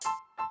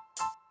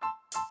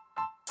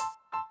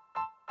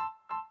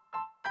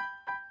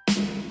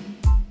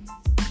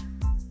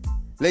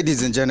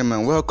Ladies and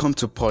gentlemen, welcome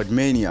to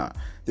Podmania.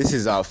 This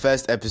is our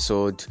first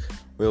episode.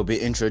 We'll be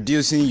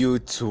introducing you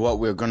to what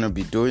we're going to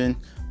be doing.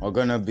 We're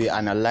going to be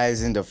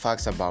analyzing the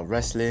facts about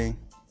wrestling,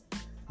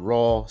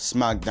 Raw,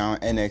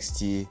 SmackDown,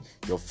 NXT,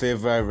 your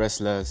favorite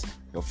wrestlers,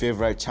 your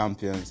favorite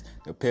champions,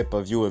 the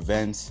pay-per-view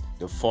events,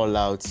 the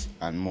fallouts,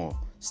 and more.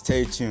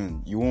 Stay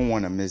tuned. You won't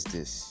want to miss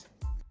this.